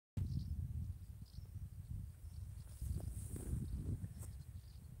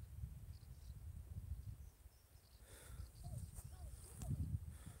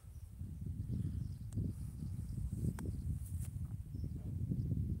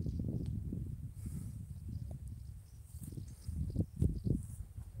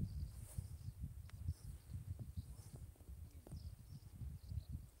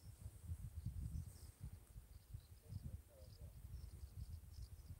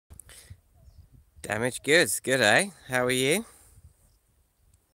Damaged goods, good, eh? How are you?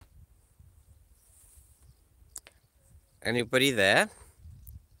 Anybody there?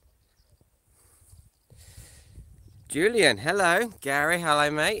 Julian, hello. Gary,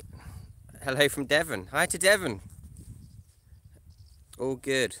 hello, mate. Hello from Devon. Hi to Devon. All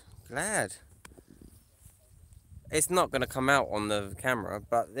good. Glad. It's not going to come out on the camera,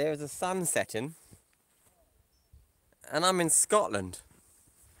 but there's a sun setting, and I'm in Scotland.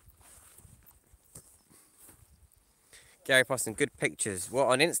 Gary posting good pictures. What,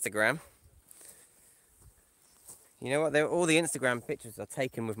 on Instagram? You know what? All the Instagram pictures are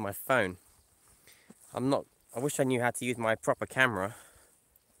taken with my phone. I wish I knew how to use my proper camera,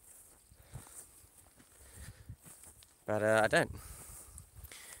 but I don't.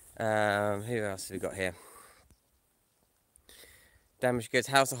 Who else have we got here? Damaged goods.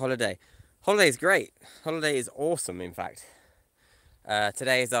 How's the holiday? Holiday is great. Holiday is awesome, in fact.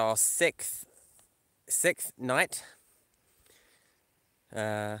 Today is our sixth night.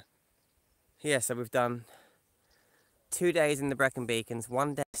 So we've done 2 days in the Brecon Beacons,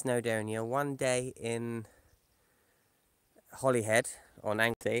 1 day in Snowdonia, 1 day in Holyhead on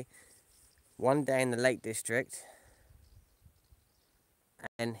Anglesey, 1 day in the Lake District,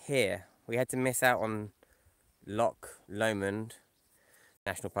 and here we had to miss out on Loch Lomond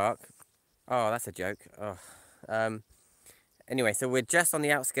National Park. Oh, that's a joke. Oh. Anyway, so we're just on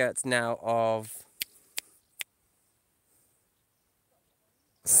the outskirts now of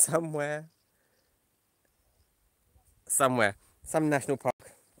some national park.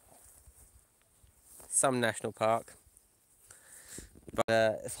 Some national park.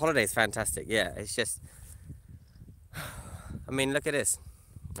 But this holiday is fantastic. Yeah, it's just, I mean, look at this.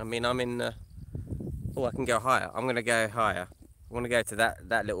 I mean, I'm in, oh, I can go higher. I'm going to go higher. I want to go to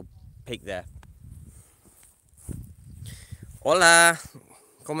that little peak there. Hola,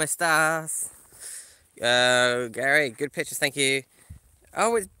 ¿cómo estás? Gary, good pictures, thank you.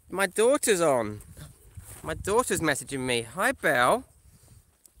 Oh, my daughter's on. My daughter's messaging me. Hi, Belle.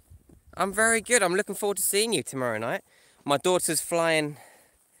 I'm very good. I'm looking forward to seeing you tomorrow night. My daughter's flying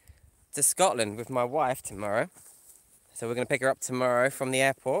to Scotland with my wife tomorrow. So we're going to pick her up tomorrow from the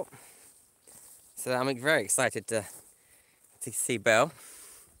airport. So I'm very excited to see Belle.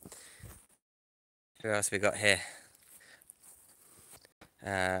 Who else we got here?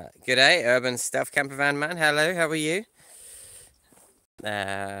 Good day, Urban Stealth Camper Van Man. Hello, how are you?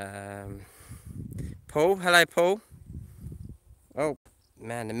 Paul, hello Paul. Oh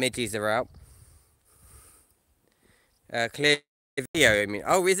man, the midgies are out. Clear video, I mean.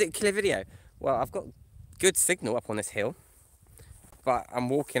 Oh, is it clear video? Well, I've got good signal up on this hill, but I'm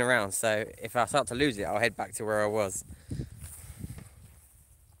walking around, so if I start to lose it, I'll head back to where I was.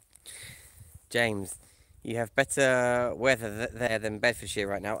 James, you have better weather there than Bedfordshire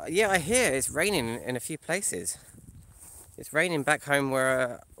right now. Yeah, I hear it's raining in a few places. It's raining back home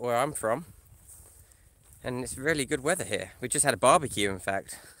where I'm from, and it's really good weather here. We just had a barbecue, in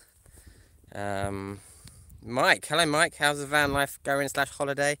fact. Mike, hello Mike, how's the van life going /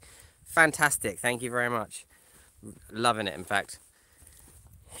 holiday? Fantastic, thank you very much. Loving it, in fact.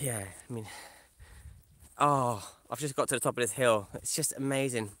 Yeah, I mean, oh, I've just got to the top of this hill. It's just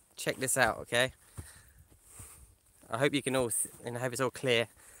amazing. Check this out, okay? I hope you can all, and I hope it's all clear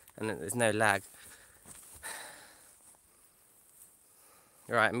and that there's no lag.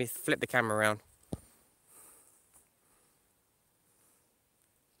 All right, let me flip the camera around.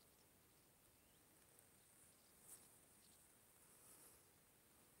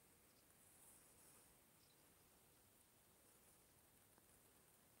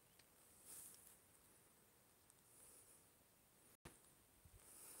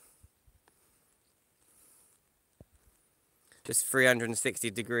 Just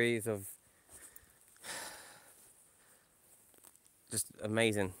 360 degrees of just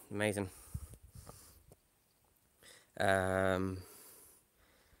amazing.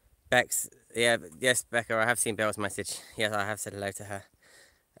 Bex, yeah, yes, Becca, I have seen Belle's message. Yes, I have said hello to her.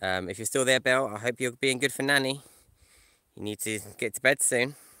 If you're still there, Belle, I hope you're being good for Nanny. You need to get to bed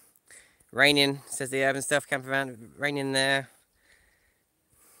soon. Raining, says the Urban Stealth Camper Van. Raining there.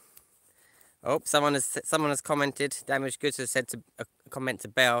 Oh, someone has commented. Damaged Goods has said a comment to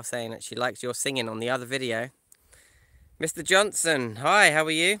Belle saying that she likes your singing on the other video. Mr. Johnson, hi, how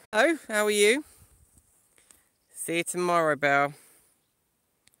are you? Oh, how are you? See you tomorrow, Belle.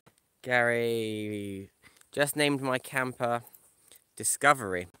 Gary, just named my camper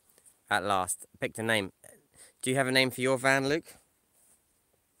Discovery at last. Picked a name. Do you have a name for your van, Luke?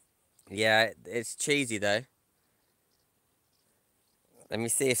 Yeah, it's cheesy though. Let me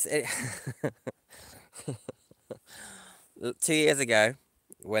see if it 2 years ago,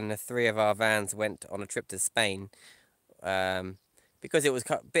 when the 3 of our vans went on a trip to Spain. Because it was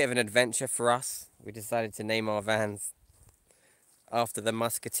a bit of an adventure for us, we decided to name our vans after the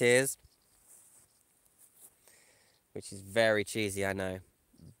Musketeers, which is very cheesy, I know.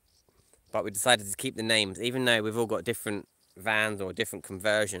 But we decided to keep the names, even though we've all got different vans or different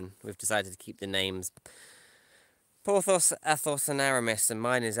conversion. We've decided to keep the names Porthos, Athos, and Aramis, and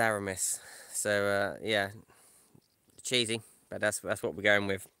mine is Aramis. So yeah, cheesy, but that's what we're going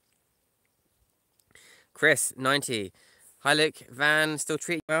with. Chris 90. Hi Luke, van still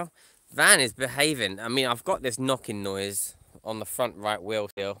treating well? Van is behaving. I mean, I've got this knocking noise on the front right wheel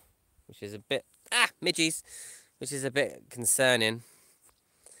still, which is a bit midgies, which is a bit concerning.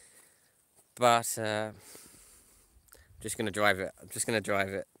 But I'm just gonna drive it.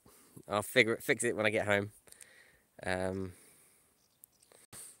 I'll fix it when I get home.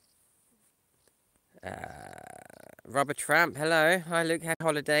 Robert Tramp, hello. Hi Luke, happy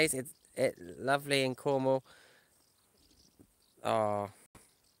holidays. It's lovely in Cornwall. Oh.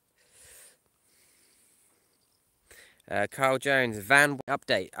 Carl Jones, van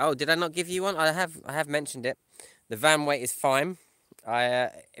update. Oh, did I not give you one? I have mentioned it. The van weight is fine.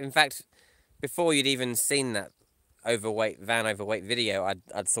 In fact, before you'd even seen that van overweight video,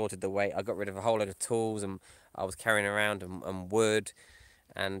 I'd sorted the weight. I got rid of a whole load of tools and I was carrying around and wood,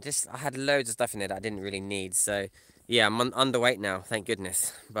 and just I had loads of stuff in there that I didn't really need. So yeah, I'm underweight now, thank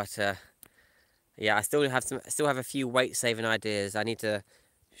goodness. But yeah, I still have a few weight saving ideas. I need to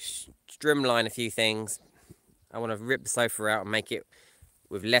streamline a few things. I want to rip the sofa out and make it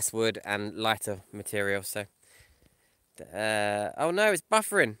with less wood and lighter material. So, oh no, it's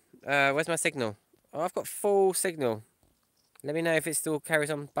buffering. Where's my signal? Oh, I've got full signal. Let me know if it still carries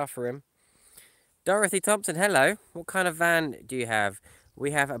on buffering. Dorothy Thompson, hello. What kind of van do you have? We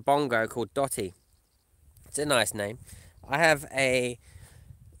have a bongo called Dotty. It's a nice name. I have a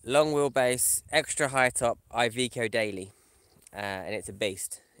long wheelbase, extra high top Iveco Daily, and it's a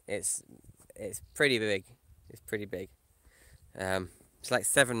beast. It's pretty big. It's pretty big. It's like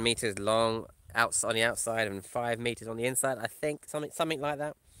 7 meters long on the outside and 5 meters on the inside, I think. Something like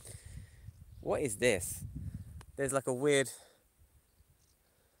that. What is this? There's like a weird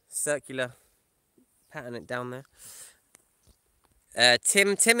circular pattern down there.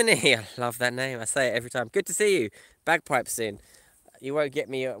 Tim Timony, I love that name. I say it every time. Good to see you. Bagpipes soon. You won't get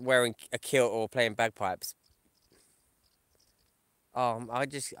me wearing a kilt or playing bagpipes. Oh, I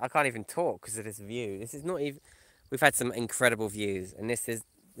can't even talk because of this view. This is not even. We've had some incredible views, and this is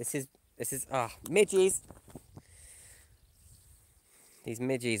midgies. These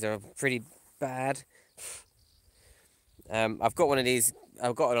midgies are pretty bad. I've got one of these.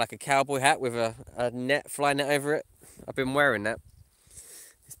 I've got like a cowboy hat with a fly net over it. I've been wearing that.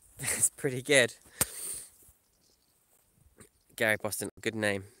 It's pretty good. Gary Boston, good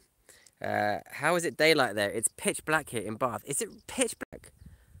name. How is it daylight there? It's pitch black here in Bath. Is it pitch black?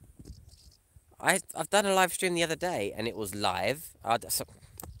 I've done a live stream the other day and it was live. I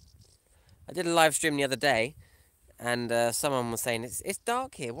did a live stream the other day and someone was saying it's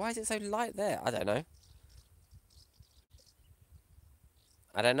dark here. Why is it so light there? I don't know.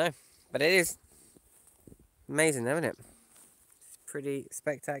 But it is amazing, isn't it? It's pretty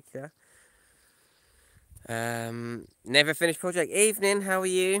spectacular. Never finished project. Evening, how are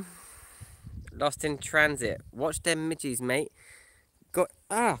you? Lost in transit. Watch them midgies, mate.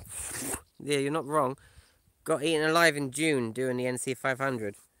 Yeah, you're not wrong. Got eaten alive in June doing the NC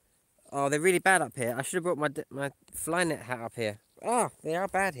 500. Oh, they're really bad up here. I should have brought my fly net hat up here. Oh, they are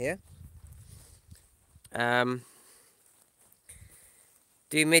bad here. Do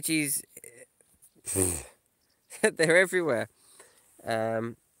midgies... They're everywhere.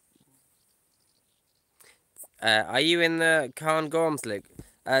 Are you in the Cairngorms, Luke?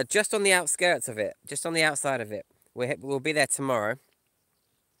 Just on the outskirts of it. Just on the outside of it. We'll be there tomorrow.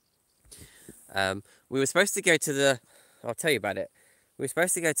 We were supposed to go to the... I'll tell you about it. We were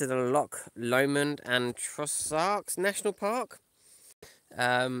supposed to go to the Loch Lomond and Trossachs National Park.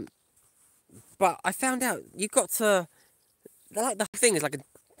 But I found out you got to... The whole thing is like a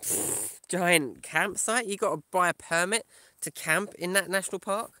giant campsite. You got to buy a permit to camp in that national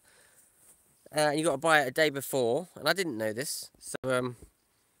park. And you got to buy it a day before. And I didn't know this. So,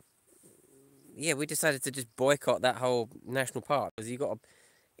 yeah, we decided to just boycott that whole national park. Because you got to...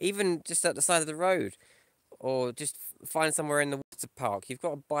 Even just at the side of the road, or just find somewhere in the water park, you've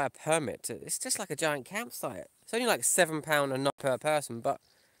got to buy a permit. It's just like a giant campsite. It's only like £7 a night per person, but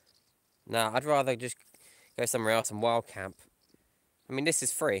no, I'd rather just go somewhere else and wild camp. I mean, this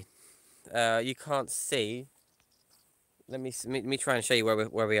is free. You can't see. Let me try and show you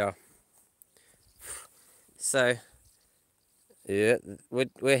where we are. So, Yeah,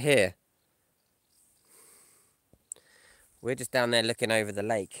 we're here. We're just down there looking over the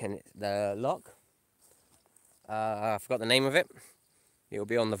lake and the lock. I forgot the name of it. It'll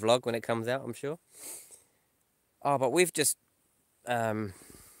be on the vlog when it comes out, I'm sure. Oh, but we've just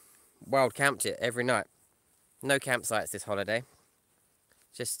wild camped it every night. No campsites this holiday.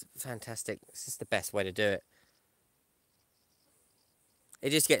 Just fantastic. It's just the best way to do it. It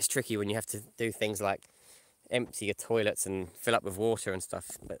just gets tricky when you have to do things like empty your toilets and fill up with water and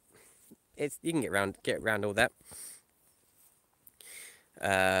stuff. But you can get around all that.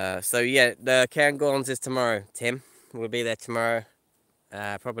 So yeah, the Cairngorms is tomorrow, Tim. We'll be there tomorrow.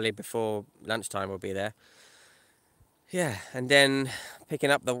 Probably before lunchtime we'll be there. Yeah, and then picking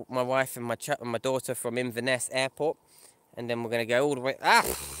up my wife and my daughter from Inverness Airport. And then we're going to go all the way...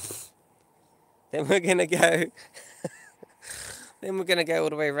 Then we're going to go... Then we're going to go all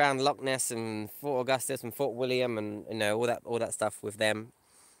the way around Loch Ness and Fort Augustus and Fort William and, you know, all that stuff with them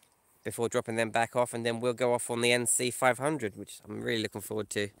before dropping them back off. And then we'll go off on the NC 500, which I'm really looking forward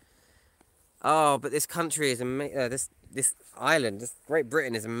to. Oh, but this country is amazing. This island, this Great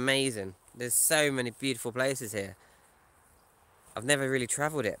Britain is amazing. There's so many beautiful places here. I've never really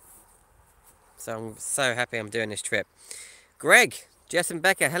travelled it. So I'm so happy I'm doing this trip. Greg, Jess and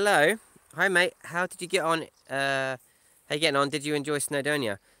Becca, hello. Hi, mate. How did you get on? How you getting on? Did you enjoy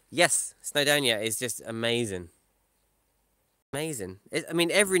Snowdonia? Yes, Snowdonia is just amazing. Amazing. I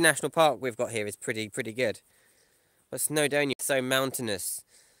mean, every national park we've got here is pretty good. But Snowdonia is so mountainous.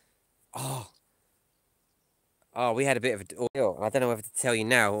 Oh, we had a bit of a ordeal. I don't know whether to tell you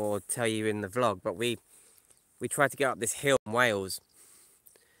now or tell you in the vlog, but we tried to get up this hill in Wales.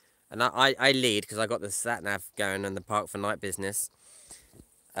 And I lead because I got the sat-nav going on the Park for Night business.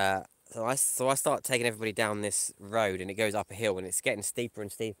 So I start taking everybody down this road, and it goes up a hill, and it's getting steeper and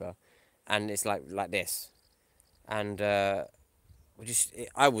steeper, and it's like this, and I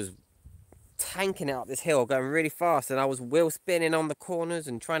was tanking it up this hill, going really fast, and I was wheel spinning on the corners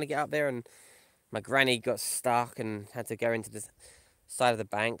and trying to get up there, and my granny got stuck and had to go into the side of the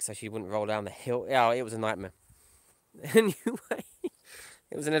bank so she wouldn't roll down the hill. Yeah, it was a nightmare. Anyway,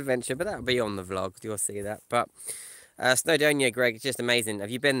 it was an adventure, but that'll be on the vlog. You'll see that. But Snowdonia, Greg, it's just amazing.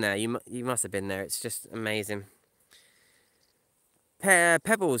 Have you been there? You must have been there. It's just amazing.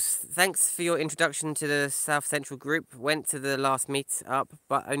 Pebbles, thanks for your introduction to the South Central group. Went to the last meet up,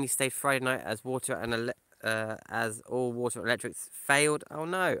 but only stayed Friday night as as all water and electrics failed. Oh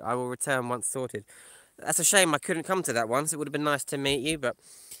no, I will return once sorted. That's a shame I couldn't come to that one. So it would have been nice to meet you, but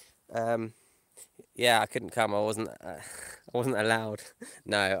yeah, I couldn't come. I wasn't allowed.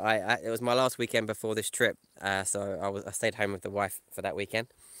 No, it was my last weekend before this trip, so I stayed home with the wife for that weekend.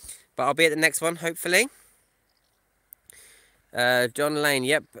 But I'll be at the next one, hopefully. John Lane,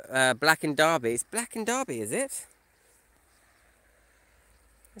 yep. Black and Derby. It's Black and Derby, is it?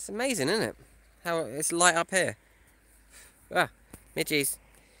 It's amazing, isn't it? How it's light up here. Ah, midgies.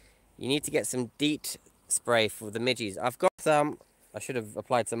 You need to get some DEET spray for the midgies. I've got some. I should have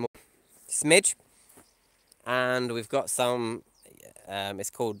applied some more. Smidge. And we've got some.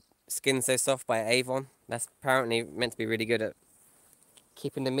 It's called Skin So Soft by Avon. That's apparently meant to be really good at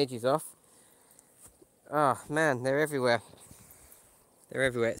keeping the midgies off. Oh man, they're everywhere. They're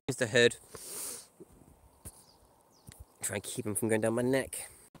everywhere. It's just a hood. Try and keep them from going down my neck.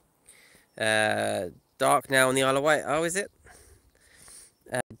 Dark now on the Isle of Wight. Oh, is it?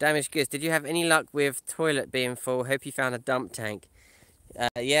 Damaged goods. Did you have any luck with toilet being full? Hope you found a dump tank.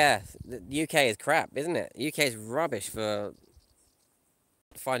 Yeah, the UK is crap, isn't it? UK is rubbish for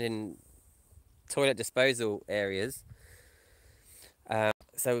finding toilet disposal areas.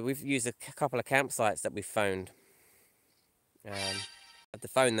 So we've used a couple of campsites that we've phoned. I had to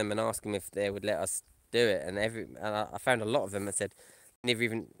phone them and ask them if they would let us do it, and I found a lot of them that said, never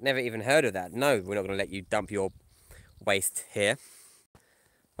even heard of that. No, we're not going to let you dump your waste here.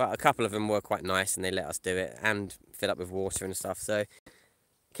 But a couple of them were quite nice, and they let us do it and fill up with water and stuff. So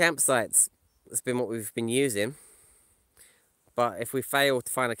campsites has been what we've been using. But if we fail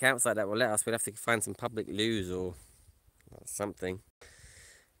to find a campsite that will let us, we'll have to find some public loos or something.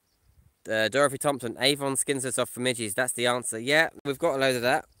 Dorothy Thompson, Avon Skin So Soft for midgies. That's the answer. Yeah, we've got a load of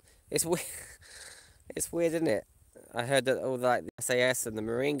that. It's weird. It's weird, isn't it? I heard that all like the SAS and the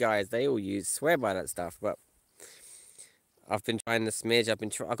Marine guys, they all swear by that stuff. But I've been trying the Smidge.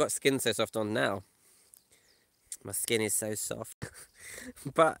 I've got Skin So Soft on now. My skin is so soft.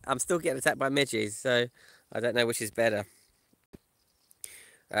 But I'm still getting attacked by midgies, so I don't know which is better.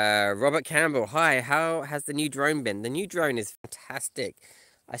 Robert Campbell, hi. How has the new drone been? The new drone is fantastic.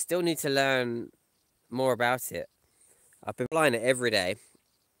 I still need to learn more about it. I've been flying it every day.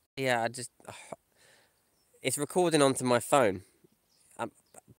 Yeah, it's recording onto my phone.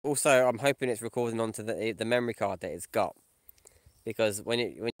 Also, I'm hoping it's recording onto the memory card that it's got, because when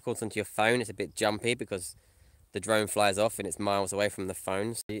it records onto your phone, it's a bit jumpy because the drone flies off and it's miles away from the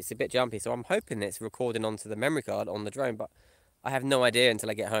phone, so it's a bit jumpy. So I'm hoping it's recording onto the memory card on the drone, but I have no idea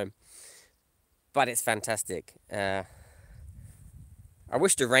until I get home. But it's fantastic. I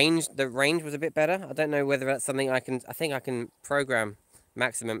wish the range was a bit better. I don't know whether that's something I think I can program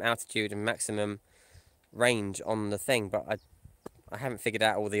maximum altitude and maximum range on the thing, but I haven't figured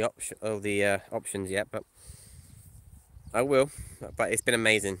out all the options yet, but I will. But it's been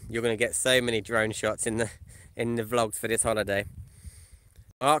amazing. You're going to get so many drone shots in the vlogs for this holiday.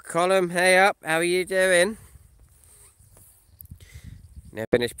 Mark Column, hey up, how are you doing? Now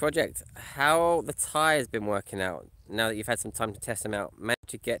finished project. How the tyres been working out now that you've had some time to test them out? Managed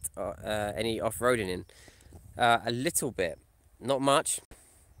to get any off-roading in? A little bit, not much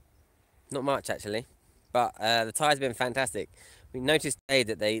actually, but the tyres have been fantastic. We noticed today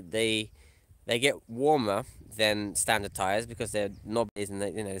that they get warmer than standard tyres because they're knobbies and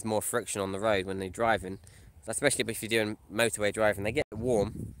there's more friction on the road when they're driving. Especially if you're doing motorway driving, they get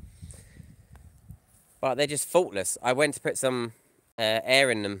warm, but they're just faultless. I went to put some air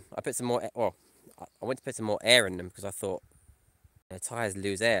in them. I went to put some more air in them because I thought tyres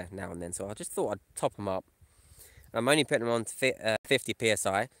lose air now and then, so I just thought I'd top them up. I'm only putting them on to 50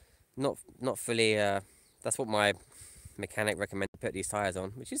 psi, not fully. That's what my mechanic recommended to put these tyres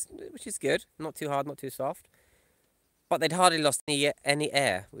on, which is good. Not too hard, not too soft. But they'd hardly lost any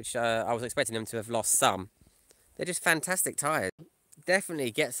air, which I was expecting them to have lost some. They're just fantastic tyres.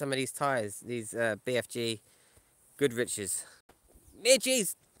 Definitely get some of these tyres, these BFG Goodriches.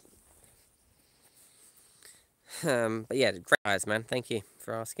 Midgies! But yeah, great tyres, man. Thank you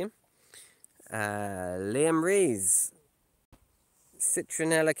for asking. Liam Rees.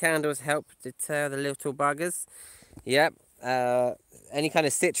 Citronella candles help deter the little buggers. Yep. Any kind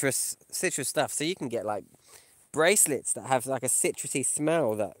of citrus stuff. So you can get like bracelets that have like a citrusy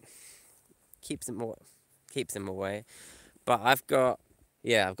smell that keeps them away. But I've got the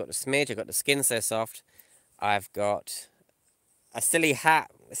smidge. I've got the Skin So Soft. I've got a silly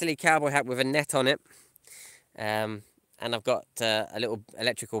cowboy hat with a net on it. And I've got a little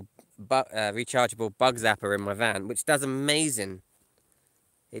electrical rechargeable bug zapper in my van, which does amazing.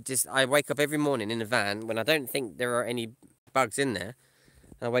 I wake up every morning in the van when I don't think there are any bugs in there.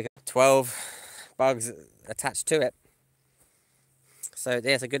 And I wake up 12 bugs attached to it. So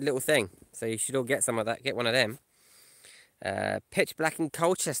yeah, it's a good little thing. So you should all get some of that. Get one of them. Pitch black in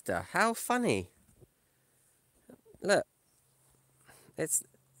Colchester. How funny. Look. It's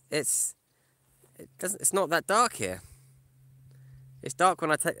not that dark here. It's dark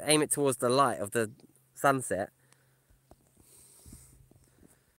when I aim it towards the light of the sunset.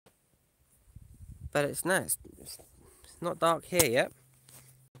 But it's not dark here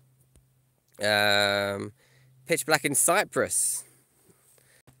yet. Pitch black in Cyprus.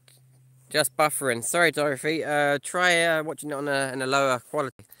 Just buffering. Sorry, Dorothy. Try watching it on in a lower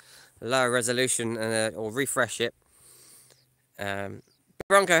quality, lower resolution, or refresh it.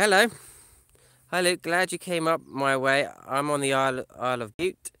 Bronco, hello. Hi, Luke. Glad you came up my way. I'm on the Isle of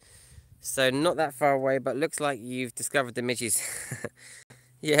Bute, so not that far away, but looks like you've discovered the midges.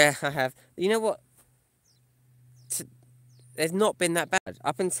 Yeah, I have. You know what? It's not been that bad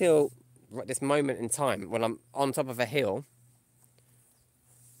up until this moment in time when I'm on top of a hill,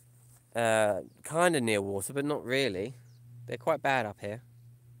 kind of near water, but not really. They're quite bad up here.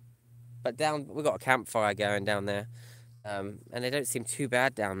 But we've got a campfire going down there, and they don't seem too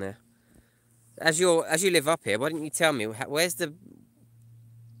bad down there. As you live up here, why didn't you tell me where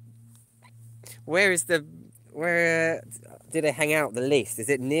do they hang out the least? Is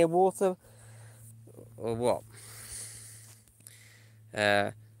it near water or what?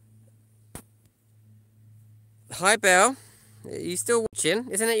 Hi, Belle. Are you still watching?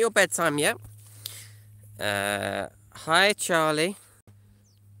 Isn't it your bedtime yet? Hi, Charlie.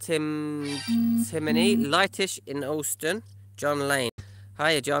 Timony. Lightish in Alston. John Lane.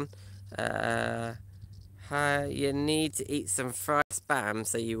 Hiya, John. Hi. You need to eat some fried spam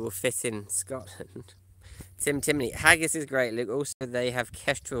so you will fit in Scotland. Timony. Haggis is great, Luke. Also, they have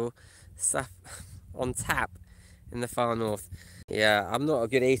Kestrel stuff on tap in the far north. Yeah, I'm not a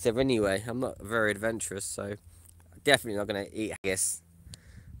good eater anyway. I'm not very adventurous, so definitely not going to eat haggis.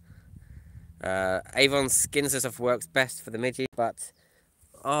 Avon's Skin So Soft works best for the midgie, but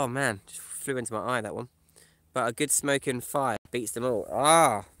oh man, just flew into my eye, that one. But a good smoking fire beats them all.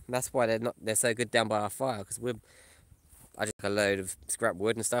 That's why they're so good down by our fire, because I just got a load of scrap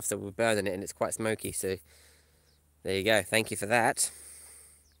wood and stuff, so we're burning it and it's quite smoky. So there you go. Thank you for that.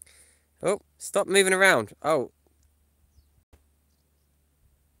 Oh, stop moving around. Oh.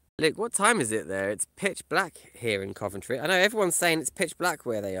 Luke, what time is it there? It's pitch black here in Coventry. I know everyone's saying it's pitch black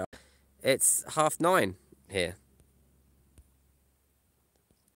where they are. It's 9:30 here.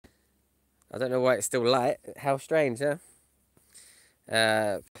 I don't know why it's still light. How strange, huh?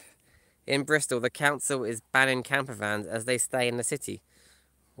 In Bristol, the council is banning camper vans as they stay in the city.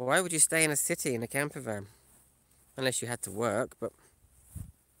 Well, why would you stay in a city in a camper van? Unless you had to work, but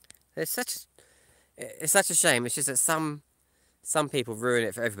it's such a shame. It's just that some people ruin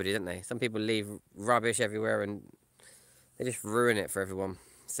it for everybody, don't they? Some people leave rubbish everywhere and they just ruin it for everyone.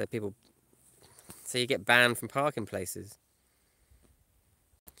 So you get banned from parking places.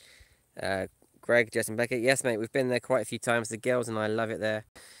 Greg, Jess and Beckett, yes mate, we've been there quite a few times. The girls and I love it there.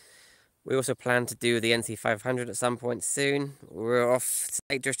 We also plan to do the NC500 at some point soon. We're off to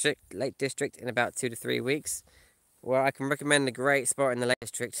Lake District in about 2 to 3 weeks. Well, I can recommend a great spot in the Lake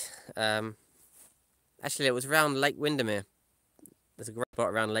District. Actually, it was around Lake Windermere. There's a great spot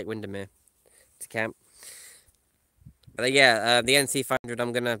around Lake Windermere to camp. But yeah, the NC500,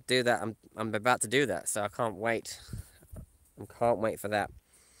 I'm gonna do that. I'm about to do that, so I can't wait. I can't wait for that.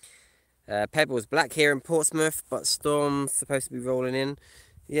 Pebbles black here in Portsmouth, but storms supposed to be rolling in.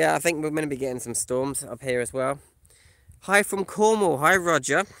 Yeah, I think we're going to be getting some storms up here as well. Hi from Cornwall. Hi,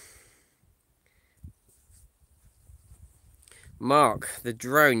 Roger. Mark, the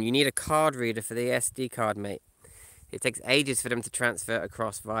drone. You need a card reader for the SD card, mate. It takes ages for them to transfer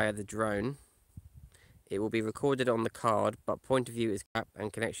across via the drone. It will be recorded on the card, but point of view is crap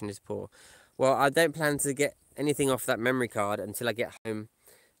and connection is poor. Well, I don't plan to get anything off that memory card until I get home,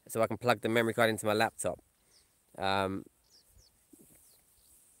 so I can plug the memory card into my laptop.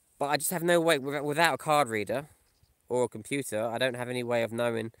 But I just have no way, without a card reader or a computer, I don't have any way of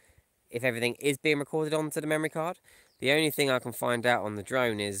knowing if everything is being recorded onto the memory card. The only thing I can find out on the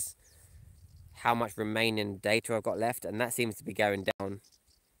drone is how much remaining data I've got left, and that seems to be going down.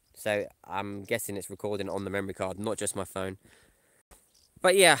 So I'm guessing it's recording on the memory card, not just my phone.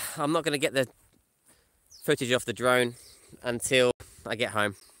 But yeah, I'm not going to get the footage off the drone until I get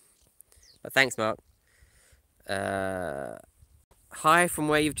home. But thanks, Mark. Hi from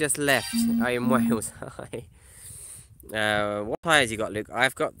where you've just left. I am Wales. Hi. What tyres you got, Luke?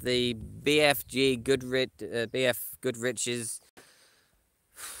 I've got the BFG Goodrich's.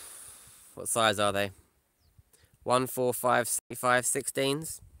 What size are they? 145 75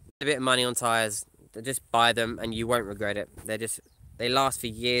 16s. A bit of money on tyres. Just buy them and you won't regret it. They last for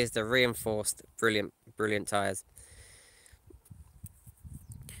years. They're reinforced. Brilliant tyres.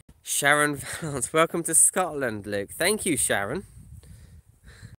 Sharon Valance, welcome to Scotland, Luke. Thank you, Sharon.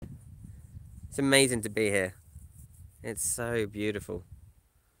 It's amazing to be here. It's so beautiful.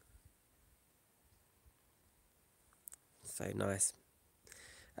 So nice.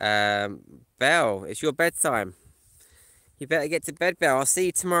 Belle, it's your bedtime. You better get to bed, Belle. I'll see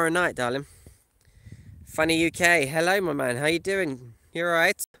you tomorrow night, darling. Funny UK, hello, my man. How you doing? You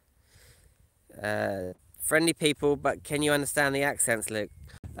alright? Friendly people, but can you understand the accents, Luke?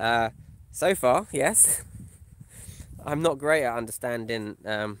 So far, yes. I'm not great at understanding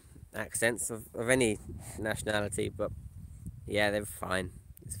accents of any nationality, but yeah, they're fine.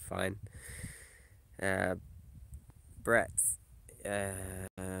 It's fine. Brett,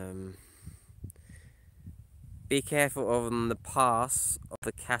 be careful on the pass of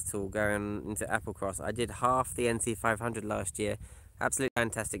the cattle going into Applecross. I did half the NC500 last year. Absolutely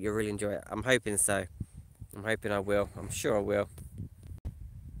fantastic. You'll really enjoy it. I'm hoping so. I'm hoping I will. I'm sure I will.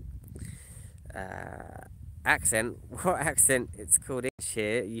 Accent? What accent? It's called English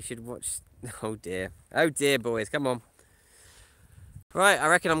here. You should watch. Oh dear. Oh dear, boys. Come on. Right, I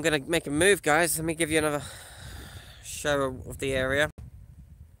reckon I'm going to make a move, guys. Let me give you another show of the area.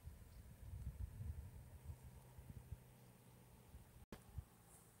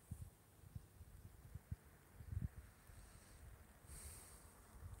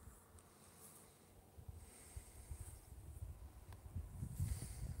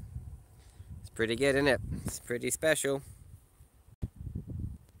 It's pretty good, isn't it? It's pretty special.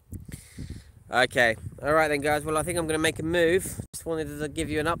 Okay, alright then guys, well I think I'm going to make a move. Just wanted to give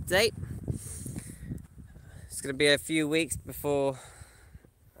you an update. It's going to be a few weeks before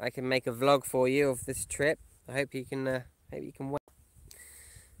I can make a vlog for you of this trip. I hope you can wait.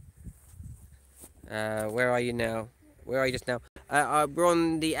 Where are you now? Where are you just now? We're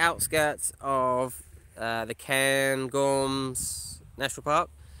on the outskirts of the Cairngorms National Park,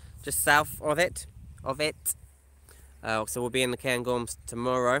 just south of it. So we'll be in the Cairngorms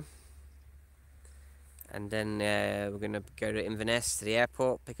tomorrow. And then we're going to go to Inverness to the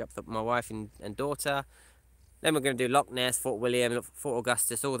airport, pick up my wife and daughter. Then we're going to do Loch Ness, Fort William, Fort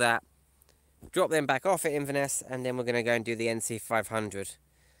Augustus, all that. Drop them back off at Inverness, and then we're going to go and do the NC500.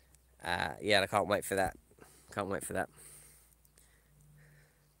 Yeah, I can't wait for that. Can't wait for that.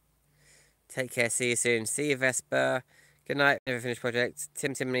 Take care. See you soon. See you, Vesper. Good night. Never finished project.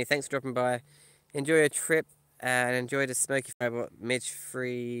 Tim Timony, thanks for dropping by. Enjoy your trip and enjoy the smoky fireball. Midge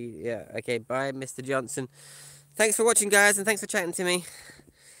free. Yeah. Okay. Bye, Mr. Johnson. Thanks for watching, guys, and thanks for chatting to me.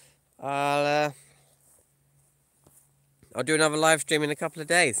 I'll do another live stream in a couple of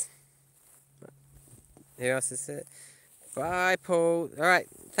days. Who else is it? Bye, Paul. All right.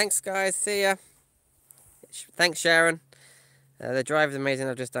 Thanks, guys. See ya. Thanks, Sharon. The drive is amazing.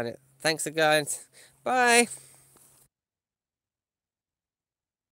 I've just done it. Thanks, guys. Bye.